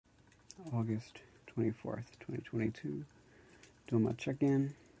August 24th, 2022. Doing my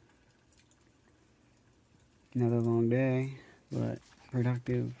check-in. Another long day, but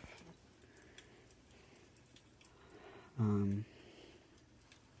productive. I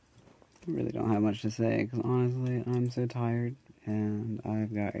really don't have much to say, because honestly, I'm so tired, and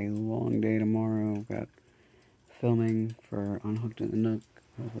I've got a long day tomorrow. I've got filming for Unhooked in the Nook.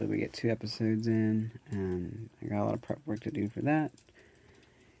 Hopefully we get 2 episodes in, and I got a lot of prep work to do for that.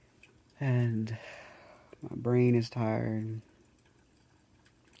 And my brain is tired.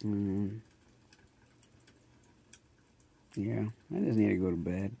 Yeah, I just need to go to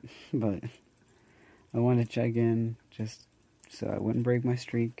bed. But I wanted to check in just so I wouldn't break my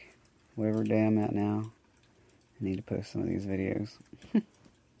streak. Whatever day I'm at now, I need to post some of these videos.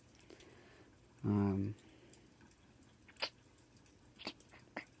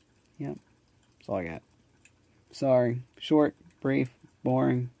 Yep, that's all I got. Sorry, short, brief,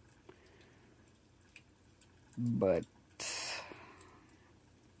 boring, but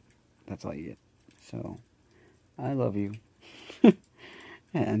that's all you get. So, I love you.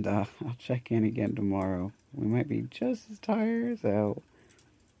 And I'll check in again tomorrow. We might be just as tired, so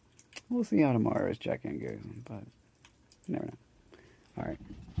we'll see how tomorrow's check-in goes, but you never know. Alright.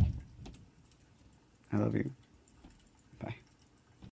 I love you.